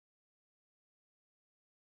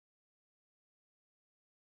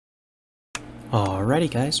Alrighty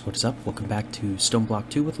guys, what is up? Welcome back to Stoneblock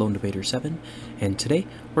 2 with LD7, and today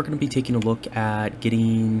we're going to be taking a look at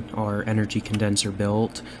getting our energy condenser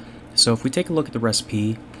built. So if we take a look at the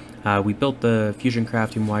recipe, we built the fusion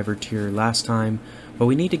crafting wyvern tier last time, but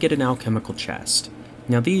we need to get an alchemical chest.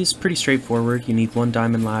 Now these pretty straightforward. You need one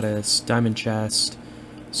diamond lattice, diamond chest,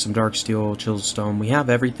 some dark steel, chisel stone. We have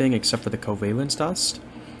everything except for the covalence dust,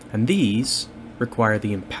 and these require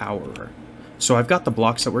the empowerer. So I've got the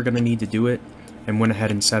blocks that we're going to need to do it, and went ahead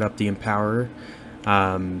and set up the empowerer.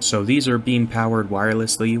 So these are being powered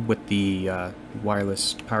wirelessly with the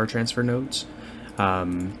wireless power transfer nodes.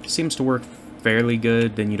 Seems to work fairly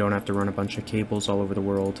good, then you don't have to run a bunch of cables all over the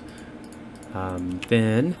world.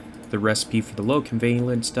 Then the recipe for the low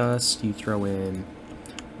covalence dust, you throw in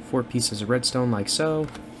 4 pieces of redstone like so.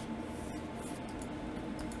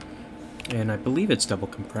 And I believe it's double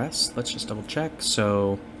compressed. Let's just double check.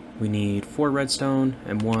 So we need 4 redstone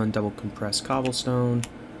and 1 double compressed cobblestone.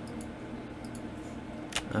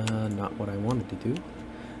 Not what I wanted to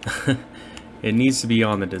do. It needs to be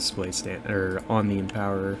on the display stand, or on the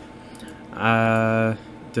empowerer.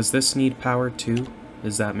 Does this need power too?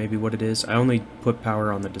 Is that maybe what it is? I only put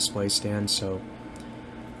power on the display stand, so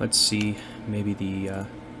let's see. Maybe the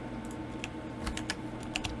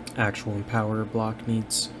actual empowerer block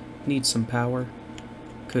needs some power.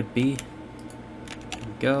 Could be.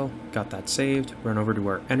 Go, got that saved. Run over to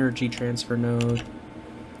our energy transfer node,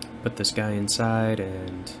 put this guy inside,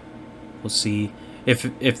 and we'll see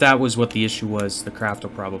if that was what the issue was. The craft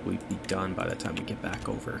will probably be done by the time we get back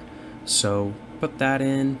over. So put that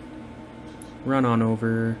in, run on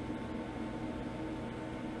over.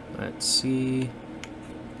 Let's see.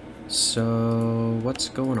 So what's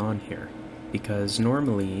going on here? Because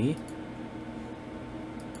normally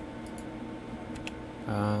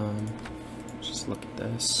just look at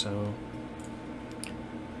this. So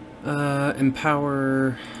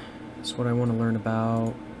empower is what I want to learn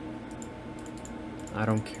about. I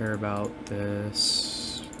don't care about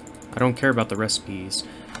this. I don't care about the recipes.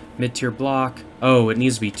 Mid-tier block. Oh, it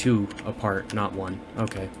needs to be 2 apart, not 1.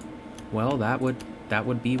 Okay. Well, that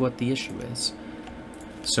would be what the issue is.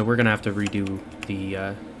 So we're gonna have to redo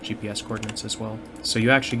the GPS coordinates as well. So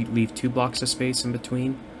you actually leave 2 blocks of space in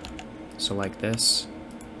between. So like this.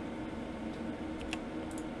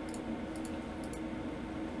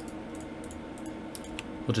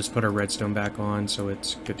 We'll just put our redstone back on so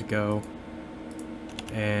it's good to go.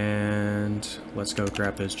 And let's go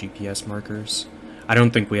grab those GPS markers. I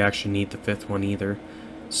don't think we actually need the 5th one either.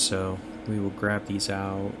 So we will grab these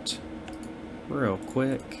out real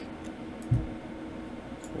quick.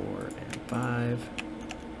 4 and 5.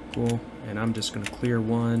 Cool. And I'm just going to clear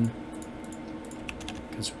 1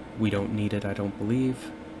 because we don't need it, I don't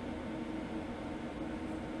believe.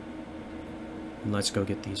 And let's go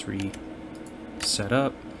get these set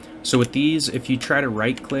up. So with these, if you try to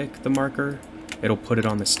right click the marker, it'll put it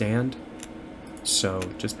on the stand, so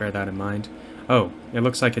just bear that in mind. Oh, it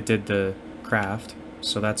looks like it did the craft,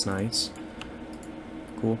 so that's nice.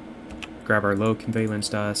 Cool. Grab our low covalence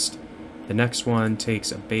dust. The next one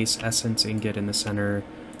takes a base essence ingot in the center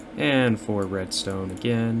and 4 redstone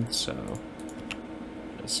again, so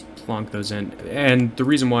just plonk those in. And the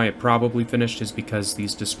reason why it probably finished is because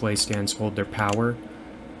these display stands hold their power.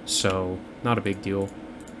 So, not a big deal.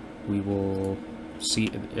 We will see.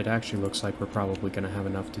 It actually looks like we're probably going to have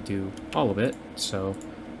enough to do all of it. So,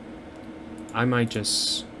 I might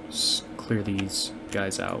just clear these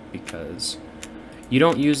guys out because you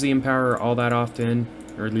don't use the empowerer all that often,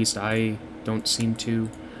 or at least I don't seem to.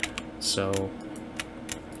 So,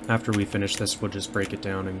 after we finish this, we'll just break it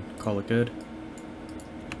down and call it good.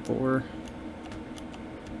 4.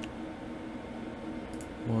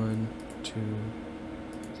 1, 2,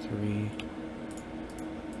 3,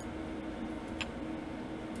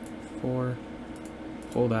 4.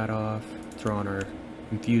 Pull that off, throw on our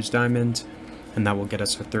infused diamond, and that will get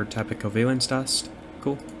us our 3rd type of covalence dust.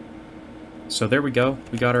 Cool. So there we go.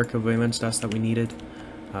 We got our covalence dust that we needed.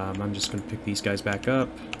 I'm just going to pick these guys back up,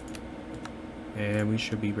 and we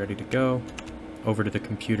should be ready to go over to the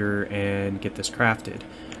computer and get this crafted.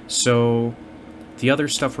 So the other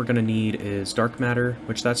stuff we're going to need is dark matter,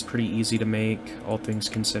 which that's pretty easy to make, all things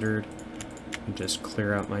considered. And just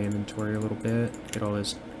clear out my inventory a little bit, get all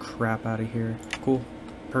this crap out of here. Cool.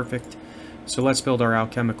 Perfect. So let's build our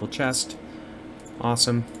alchemical chest.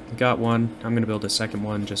 Awesome. We got one. I'm going to build a second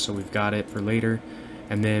one just so we've got it for later.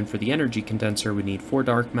 And then for the energy condenser, we need 4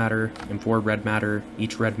 dark matter and 4 red matter.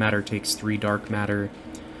 Each red matter takes 3 dark matter.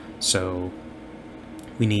 So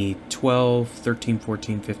we need 12, 13,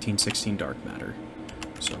 14, 15, 16 dark matter.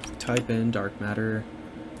 So if we type in dark matter,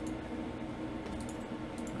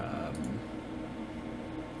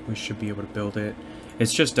 we should be able to build it.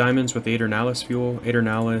 It's just diamonds with Aeternalis fuel.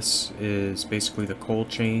 Aeternalis is basically the coal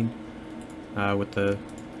chain with the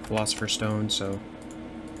Philosopher's Stone, so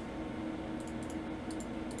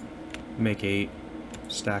make 8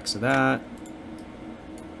 stacks of that.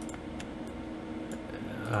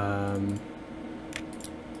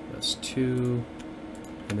 That's 2,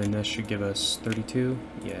 and then this should give us 32.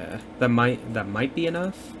 Yeah, that might be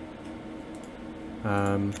enough.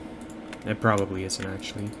 It probably isn't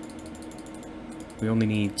actually. We only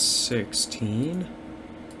need 16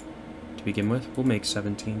 to begin with. We'll make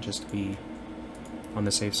 17 just to be on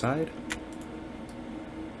the safe side.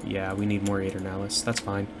 Yeah, we need more Aeternalis. That's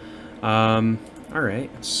fine.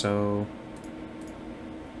 Alright, so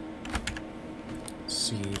let's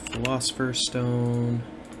see, Philosopher's Stone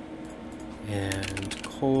and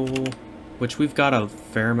coal, which we've got a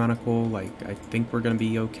fair amount of coal. Like, I think we're gonna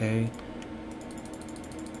be okay.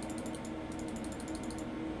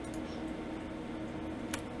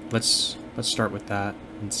 Let's start with that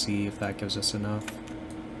and see if that gives us enough.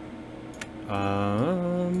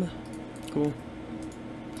 Cool.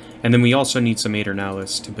 And then we also need some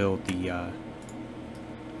Aeternalis to build the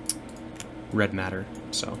red matter.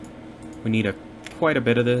 So we need quite a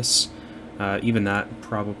bit of this. Even that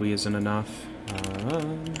probably isn't enough.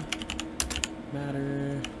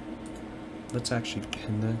 Matter. Let's actually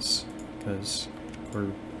pin this because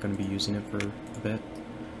we're going to be using it for a bit.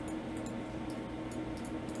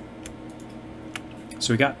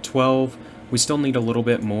 So we got 12. We still need a little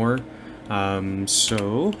bit more.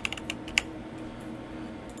 So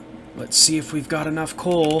let's see if we've got enough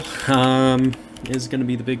coal. Is going to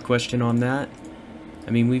be the big question on that. I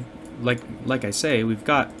mean, we've like I say, we've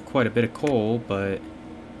got quite a bit of coal, but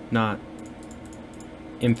not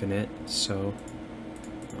infinite. So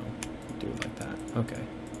we'll do it like that. Okay.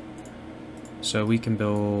 So we can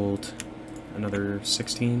build another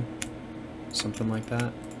 16, something like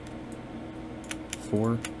that.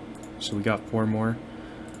 4. So we got 4 more.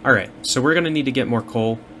 Alright, so we're going to need to get more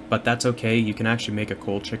coal, but that's okay. You can actually make a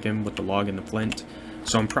coal chicken with the log and the flint.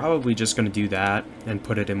 So I'm probably just going to do that and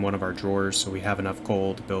put it in one of our drawers so we have enough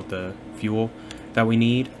coal to build the fuel that we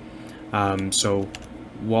need. So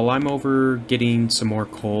while I'm over getting some more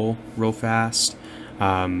coal real fast,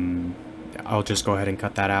 I'll just go ahead and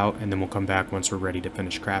cut that out, and then we'll come back once we're ready to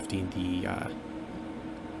finish crafting the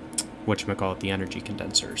the energy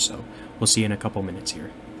condenser. So we'll see you in a couple minutes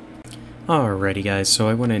here. Alrighty guys, so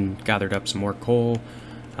I went and gathered up some more coal.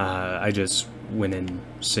 I just went and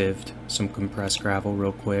sieved some compressed gravel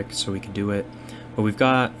real quick so we could do it. But we've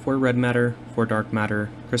got 4 red matter, 4 dark matter,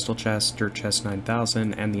 crystal chest, dirt chest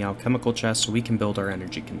 9000, and the alchemical chest so we can build our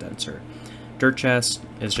energy condenser. Dirt chest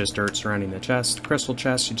is just dirt surrounding the chest. Crystal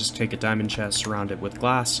chest, you just take a diamond chest, surround it with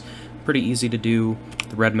glass. Pretty easy to do.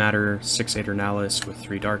 The red matter, 6 Aeternalis with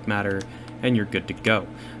 3 dark matter, and you're good to go.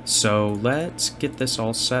 So let's get this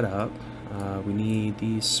all set up. We need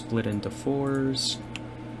these split into 4s.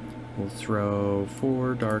 We'll throw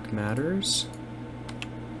 4 dark matters.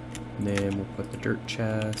 And then we'll put the dirt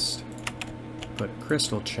chest, put a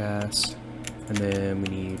crystal chest, and then we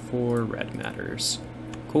need 4 red matters.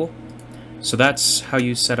 Cool. So that's how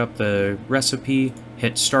you set up the recipe.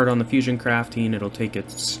 Hit start on the fusion crafting. It'll take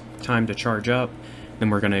its time to charge up. Then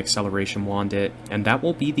we're going to acceleration wand it, and that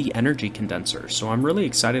will be the energy condenser. So I'm really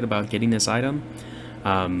excited about getting this item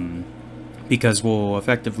because we'll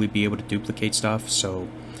effectively be able to duplicate stuff. So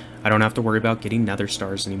I don't have to worry about getting nether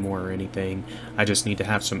stars anymore or anything. I just need to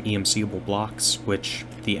have some EMCable blocks, which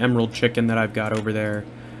the emerald chicken that I've got over there,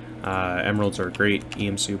 emeralds are a great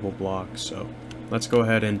EMCable block. So let's go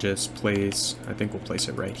ahead and just place, I think we'll place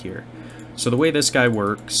it right here. So the way this guy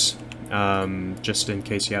works, just in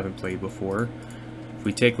case you haven't played before, if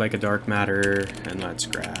we take like a dark matter and let's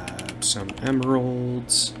grab some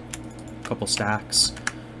emeralds, a couple stacks,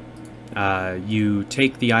 you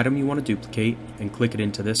take the item you want to duplicate and click it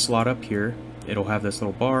into this slot up here. It'll have this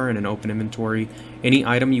little bar and an open inventory. Any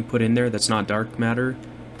item you put in there that's not dark matter,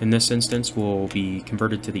 in this instance, will be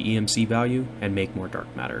converted to the EMC value and make more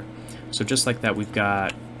dark matter. So just like that, we've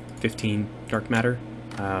got 15 dark matter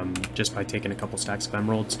just by taking a couple stacks of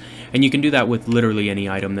emeralds. And you can do that with literally any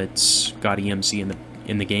item that's got EMC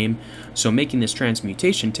in the game. So making this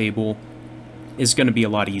transmutation table is going to be a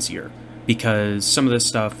lot easier because some of this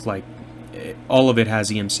stuff, like all of it has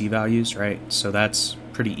EMC values, right? So that's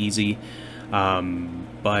pretty easy,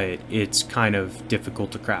 but it's kind of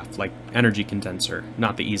difficult to craft. Like energy condenser,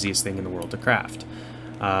 not the easiest thing in the world to craft.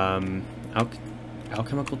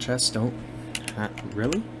 Alchemical chests don't...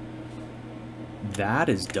 really? That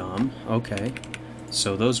is dumb. Okay.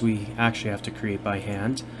 So those we actually have to create by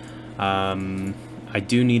hand. I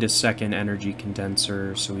do need a second energy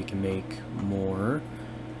condenser so we can make more.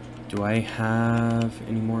 Do I have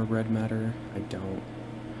any more red matter? I don't.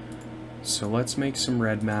 So let's make some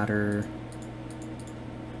red matter.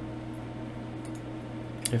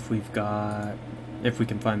 If we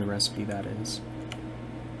can find the recipe, that is.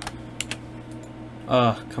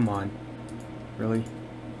 Come on. Really?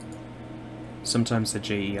 Sometimes the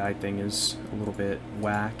JEI thing is a little bit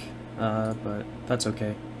whack, but that's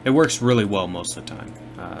okay. It works really well most of the time,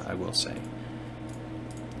 I will say.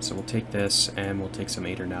 So we'll take this, and we'll take some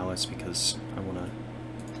Aeternalis because I want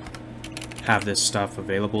to have this stuff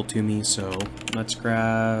available to me. So let's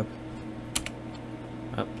grab...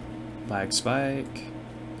 Oh, lag spike.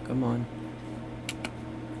 Come on.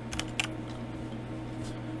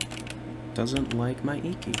 Doesn't like my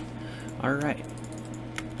E key. Alright.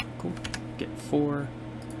 Cool. Get 4.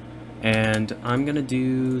 And I'm going to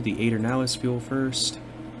do the Aeternalis fuel first.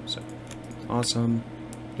 So, awesome.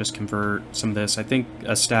 Just convert some of this. I think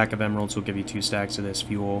a stack of emeralds will give you 2 stacks of this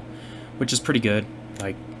fuel, which is pretty good.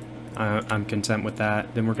 Like, I'm content with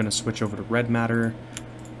that. Then we're going to switch over to red matter.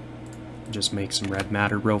 Just make some red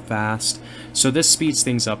matter real fast. So this speeds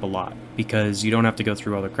things up a lot because you don't have to go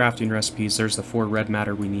through all the crafting recipes. There's the 4 red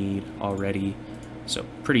matter we need already. So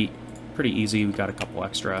pretty easy. We got a couple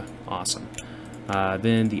extra. Awesome.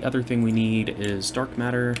 Then the other thing we need is dark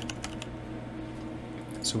matter.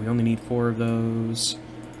 So we only need 4 of those.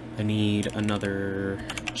 I need another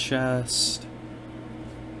chest.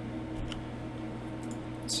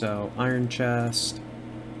 So iron chest.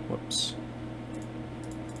 Whoops.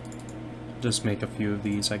 Just make a few of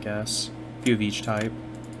these, I guess. A few of each type.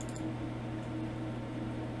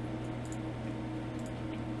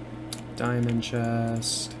 Diamond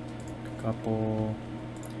chest. A couple.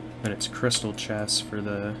 And it's crystal chest for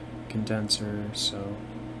the condenser, so...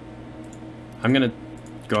 I'm gonna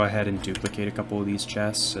go ahead and duplicate a couple of these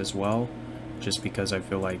chests as well, just because I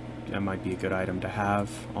feel like that might be a good item to have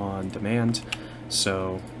on demand.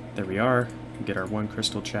 So, there we are. We get our 1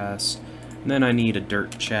 crystal chest. And then I need a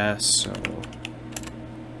dirt chest, so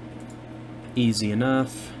easy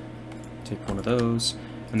enough. Take one of those.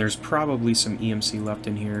 And there's probably some EMC left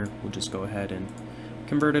in here. We'll just go ahead and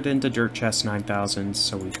convert it into dirt chest 9000,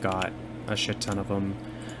 so we've got a shit ton of them.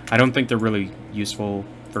 I don't think they're really useful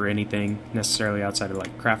for anything necessarily outside of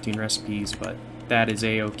like crafting recipes, but that is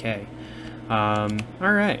a-okay.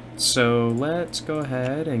 Alright, so let's go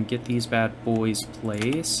ahead and get these bad boys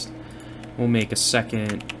placed. We'll make a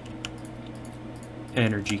second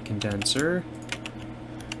energy condenser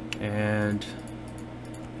and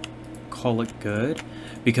call it good,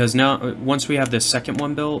 because now once we have this second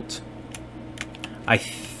one built, I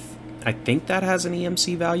think that has an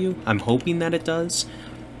EMC value. I'm hoping that it does,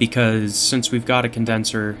 because since we've got a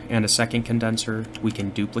condenser and a second condenser, we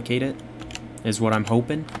can duplicate it, is what I'm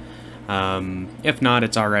hoping. If not,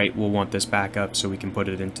 it's alright. We'll want this back up so we can put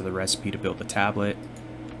it into the recipe to build the tablet.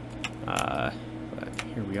 But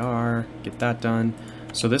here we are. Get that done.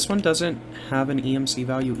 So this one doesn't have an EMC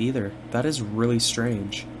value either. That is really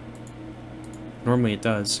strange. Normally it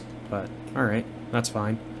does, but alright, that's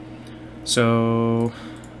fine. So,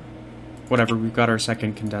 whatever, we've got our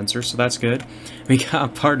second condenser, so that's good. We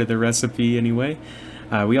got part of the recipe anyway.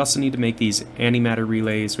 We also need to make these antimatter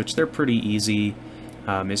relays, which they're pretty easy.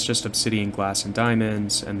 It's just obsidian, glass, and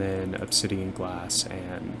diamonds, and then obsidian, glass,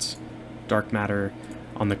 and dark matter.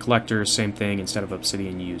 On the collector, same thing. Instead of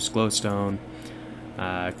obsidian, you use glowstone.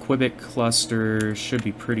 Quibic cluster should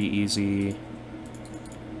be pretty easy.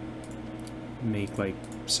 Make like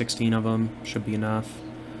 16 of them, should be enough.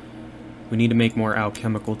 We need to make more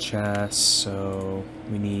alchemical chests, so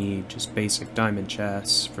we need just basic diamond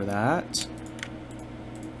chests for that.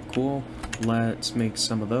 Cool. Let's make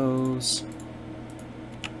some of those.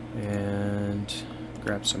 And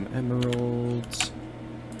grab some emeralds.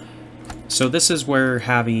 So this is where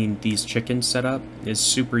having these chickens set up is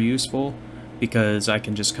super useful, because I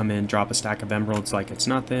can just come in, drop a stack of emeralds like it's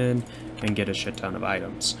nothing, and get a shit ton of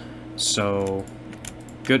items. So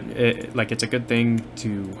good, it's a good thing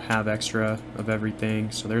to have extra of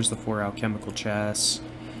everything. So there's the 4 alchemical chests.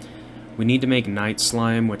 We need to make night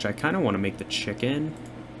slime, which I kind of want to make the chicken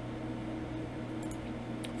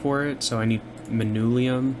for it. So I need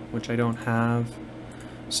manulium, which I don't have.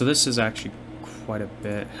 So this is actually quite a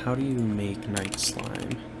bit. How do you make night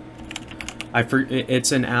slime?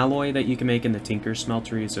 It's an alloy that you can make in the Tinker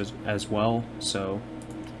Smelteries as well, so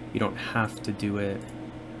you don't have to do it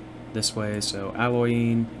this way. So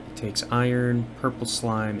alloying takes iron, purple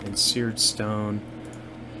slime, and seared stone.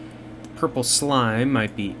 Purple slime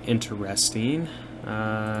might be interesting.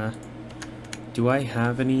 Do I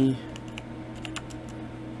have any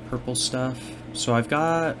purple stuff. So I've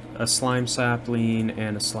got a slime sapling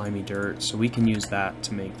and a slimy dirt, so we can use that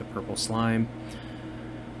to make the purple slime.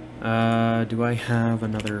 Do I have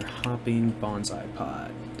another hopping bonsai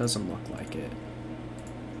pot? Doesn't look like it.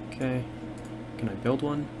 Okay. Can I build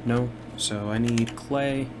one? No. So I need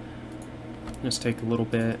clay. Let's take a little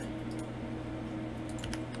bit.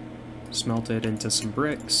 Smelt it into some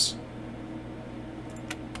bricks.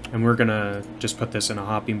 And we're gonna just put this in a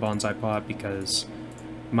hopping bonsai pot because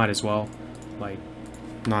might as well. Like,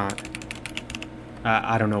 not...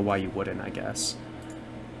 I don't know why you wouldn't, I guess.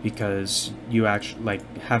 Because you actually,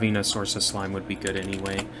 like, having a source of slime would be good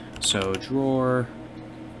anyway. So, drawer.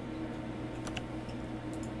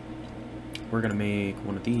 We're gonna make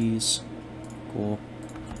one of these. Cool.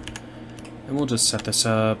 And we'll just set this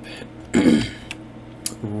up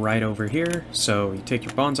right over here. So, you take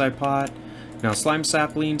your bonsai pot. Now, slime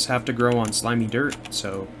saplings have to grow on slimy dirt,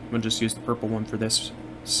 so we'll just use the purple one for this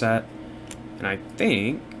set. And I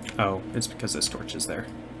think... oh, it's because this torch is there.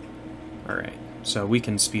 Alright, so we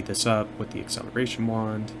can speed this up with the acceleration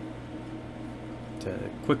wand to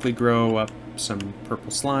quickly grow up some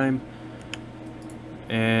purple slime.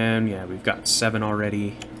 And yeah, we've got 7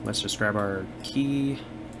 already. Let's just grab our key.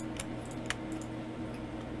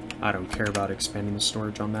 I don't care about expanding the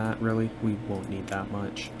storage on that, really. We won't need that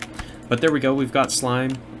much. But there we go, we've got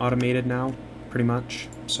slime automated now, pretty much.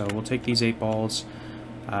 So we'll take these 8 balls.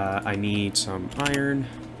 I need some iron.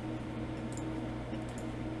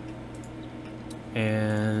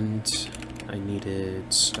 And I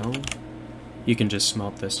needed stone. You can just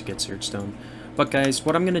smelt this to get seared stone. But guys,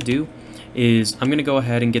 what I'm going to do is I'm going to go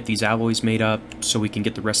ahead and get these alloys made up so we can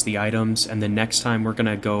get the rest of the items, and then next time we're going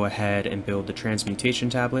to go ahead and build the transmutation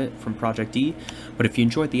tablet from Project E. But if you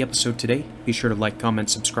enjoyed the episode today, be sure to like, comment,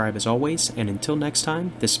 subscribe as always, and until next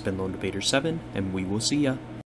time, this has been LD7, and we will see ya.